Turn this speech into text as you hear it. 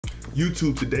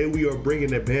YouTube? Today we are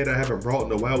bringing a band I haven't brought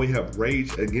in a while. We have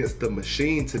Rage Against the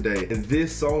Machine today. And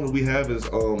this song that we have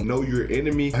is Know Your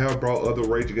Enemy. I have brought other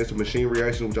Rage Against the Machine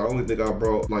reactions, which I only think I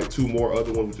brought like 2 more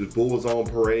other ones, which is Bulls on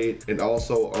Parade and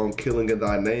also Killing in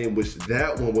Thy Name, which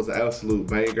that one was an absolute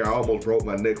banger. I almost broke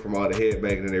my neck from all the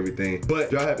headbanging and everything. But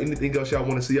if y'all have anything else y'all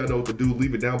want to see, y'all know what to do.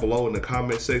 Leave it down below in the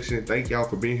comment section. Thank y'all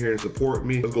for being here and support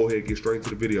me. Let's go ahead and get straight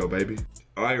into the video, baby.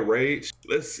 All right, Rage,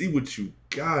 let's see what you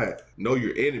got. Know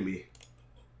Your Enemy.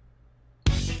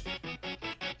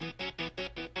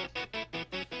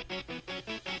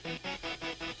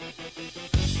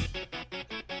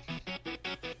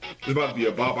 It's about to be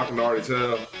a bop, I can already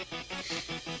tell.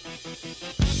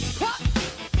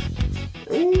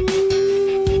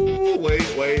 Ooh, wait.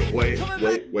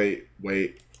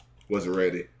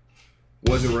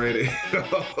 Wasn't ready.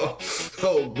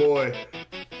 Oh boy.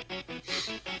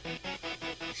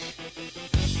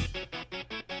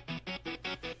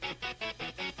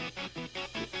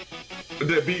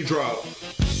 That beat drop.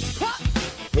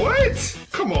 What?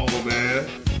 Come on, man.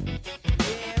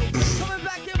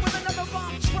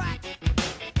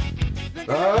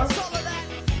 Huh?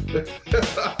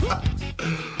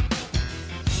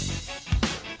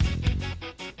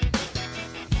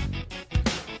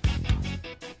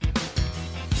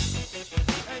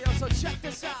 Hey, yo, so check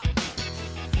this out.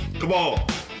 Come on.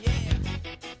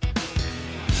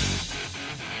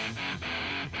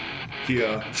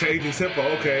 Yeah, changing tempo,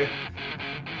 okay.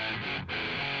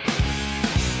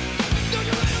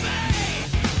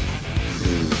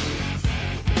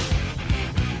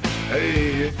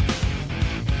 Hey.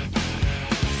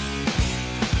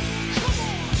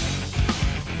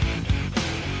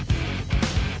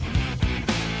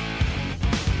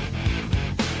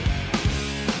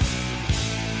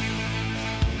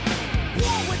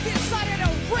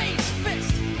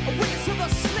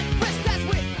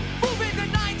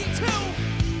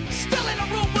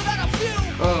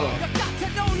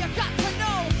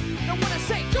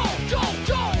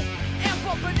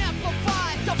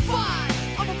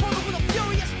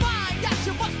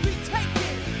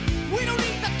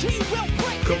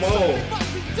 Come on.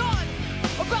 Must be done.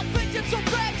 About vengeance so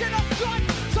bad and I'm done.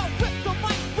 So rip the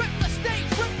mic, rip the stage,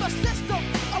 rip the system.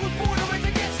 I was born to rage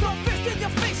against the fist in your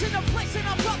face in a place and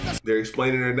I'm dropped the. They're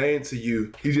explaining their name to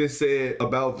you. He just said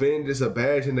about vengeance, a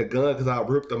badge and a gun, because I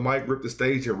ripped the mic, ripped the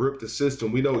stage, and ripped the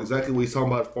system. We know exactly what he's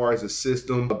talking about as far as a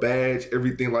system, a badge,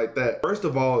 everything like that. First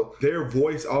of all, their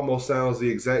voice almost sounds the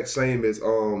exact same as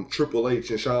Triple H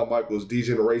and Shawn Michaels'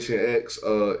 D-Generation X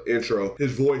intro.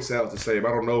 His voice sounds the same. I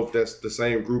don't know if that's the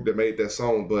same group that made that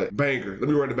song, but banger. Let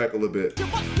me run it back a little bit. You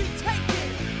must be taken.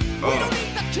 We don't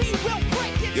need the key, we'll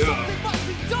break it. Yeah. Something must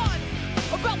be done.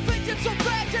 About vengeance so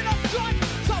bad and I'm done.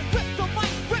 So rip the mic,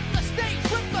 rip the stage,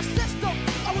 rip the system.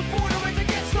 I was born to rage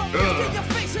against the fist in your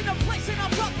face in a place and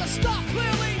I'm dropped the stop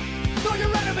clearly. Know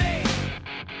your enemy.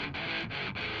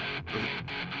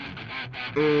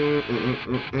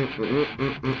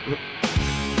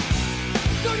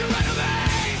 Know your enemy.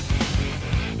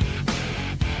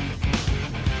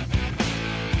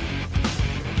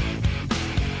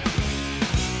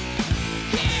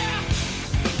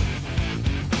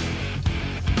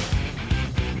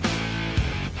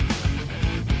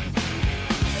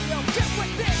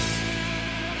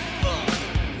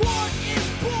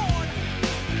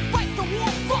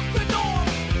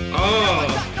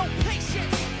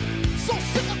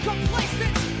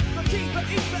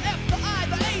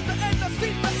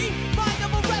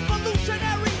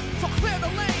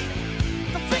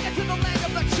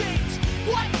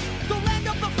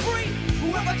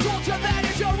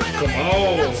 Come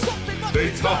on. They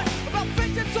talk about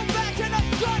vengeance so bad and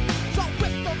I'm done. So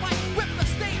rip the mic, rip the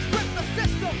stage, rip the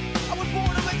system. I was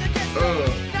born to rage against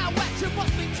them. Now action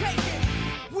must be taken.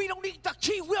 We don't need the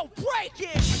key, we'll break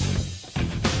it.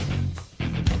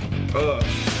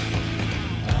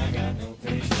 I got no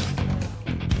patience.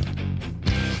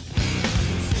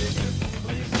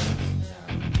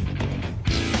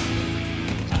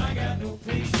 I got no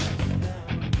patience.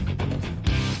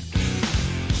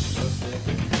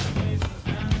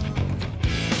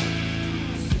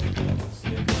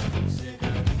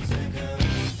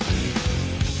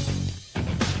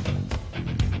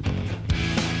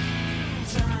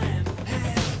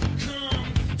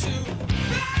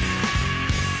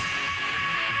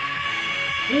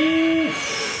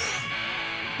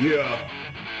 Yeah.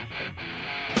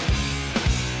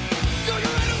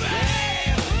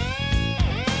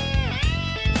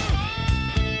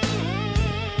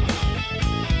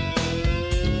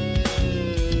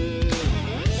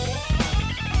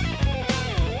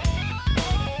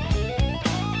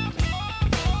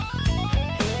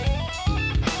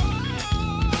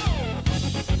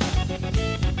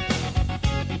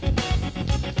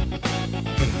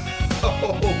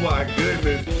 my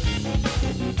goodness.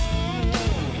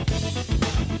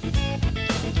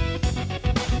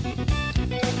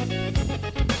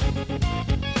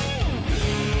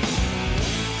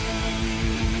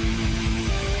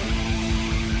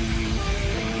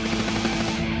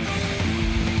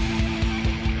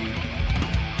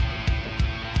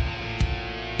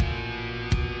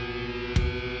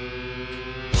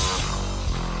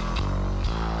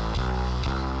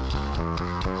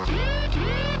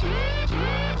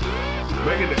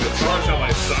 Making the guitar sound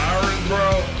like sirens,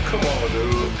 bro. Come on,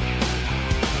 dude.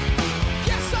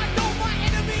 Yes, I know my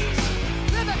enemies.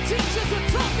 They're the teachers who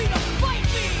taught me to fight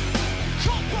me.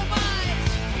 Compromise,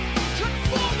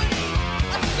 conformity,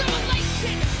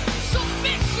 assimilation,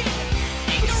 submission,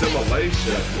 ignorance,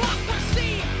 Assimilation.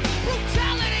 hypocrisy,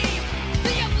 brutality,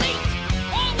 the elite,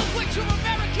 all of which are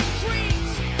American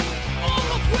dreams. All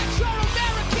of which are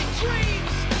American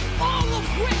dreams. All of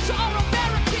which are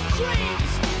American dreams.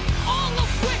 All of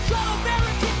which are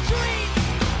American dreams.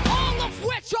 All of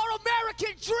which are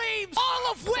American dreams. All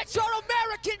of which are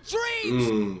American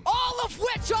dreams. All of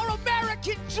which are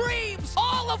American dreams.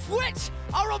 All of which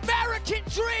are American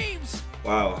dreams.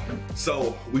 Wow.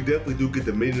 So we definitely do get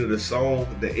the meaning of the song.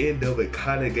 The end of it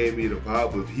kind of gave me the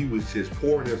vibe of he was just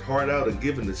pouring his heart out and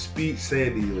giving the speech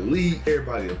saying the elite,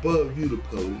 everybody above you, the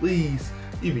police,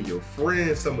 even your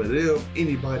friends, some of them,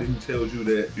 anybody who tells you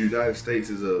that the United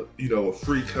States is a, you know, a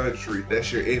free country,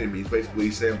 that's your enemy, is basically what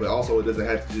he's saying. But also it doesn't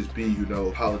have to just be, you know,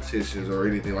 politicians or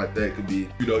anything like that. It could be,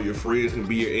 you know, your friends can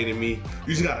be your enemy.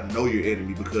 You just gotta know your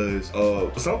enemy, because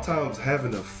sometimes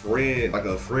having a friend, like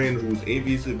a friend who's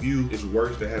envious of you, is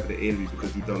worse than having an enemy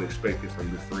because you don't expect it from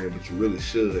your friend, but you really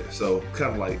should. So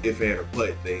kind of like if and or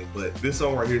but thing. But this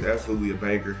song right here is absolutely a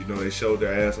banger. You know, they showed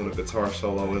their ass on the guitar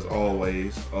solo as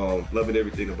always. Loving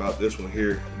everything about this one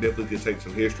here. Definitely could take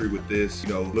some history with this, you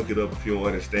know, look it up if you don't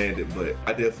understand it, but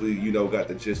I definitely, you know, got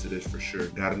the gist of this for sure.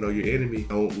 Gotta know your enemy.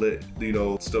 Don't let, you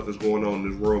know, stuff that's going on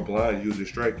in this world blind you,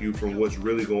 distract you from what's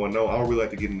really going on. I don't really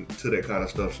like to get into that kind of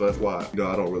stuff, so that's why, you know,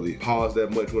 I don't really pause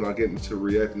that much when I get into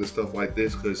reacting to stuff like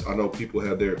this, because I know people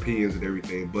have their opinions and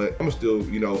everything, but I'm still,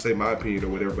 you know, say my opinion or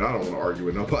whatever, but I don't want to argue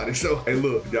with nobody. So hey,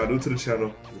 look, if y'all new to the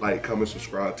channel, like, comment,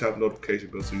 subscribe, tap the notification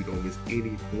bell so you don't miss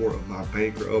any more of my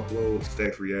banger uploads.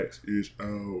 Stacks Reacts is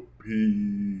out.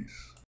 Peace.